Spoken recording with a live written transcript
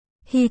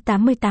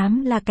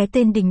hi880 là cái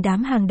tên đình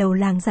đám hàng đầu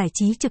làng giải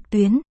trí trực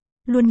tuyến,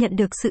 luôn nhận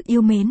được sự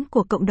yêu mến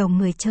của cộng đồng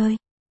người chơi.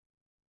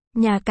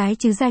 Nhà cái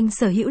chứ danh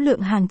sở hữu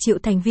lượng hàng triệu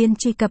thành viên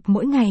truy cập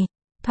mỗi ngày,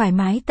 thoải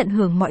mái tận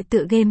hưởng mọi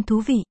tựa game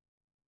thú vị.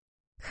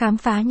 Khám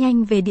phá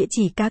nhanh về địa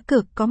chỉ cá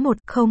cược có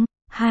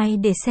 102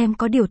 để xem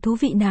có điều thú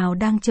vị nào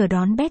đang chờ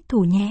đón bet thủ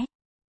nhé.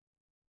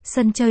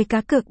 Sân chơi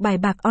cá cược bài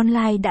bạc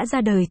online đã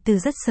ra đời từ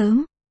rất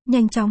sớm,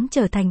 nhanh chóng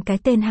trở thành cái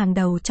tên hàng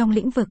đầu trong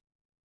lĩnh vực.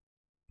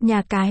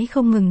 Nhà cái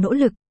không ngừng nỗ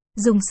lực,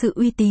 dùng sự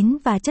uy tín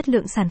và chất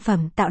lượng sản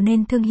phẩm tạo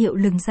nên thương hiệu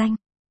lừng danh.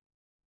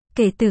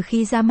 Kể từ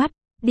khi ra mắt,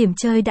 điểm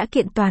chơi đã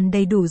kiện toàn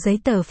đầy đủ giấy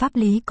tờ pháp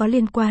lý có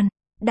liên quan,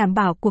 đảm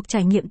bảo cuộc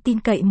trải nghiệm tin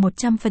cậy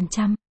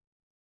 100%.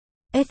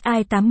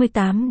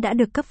 hi880 đã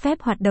được cấp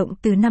phép hoạt động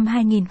từ năm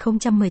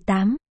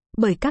 2018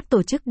 bởi các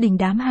tổ chức đình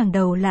đám hàng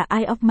đầu là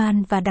Isle of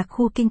Man và đặc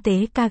khu kinh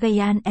tế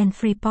Cagayan and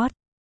Freeport.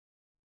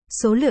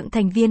 Số lượng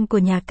thành viên của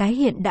nhà cái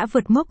hiện đã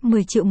vượt mốc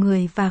 10 triệu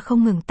người và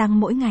không ngừng tăng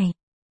mỗi ngày.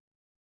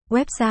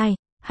 Website: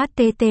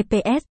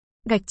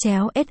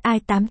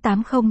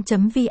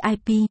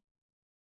 https://hi880.vip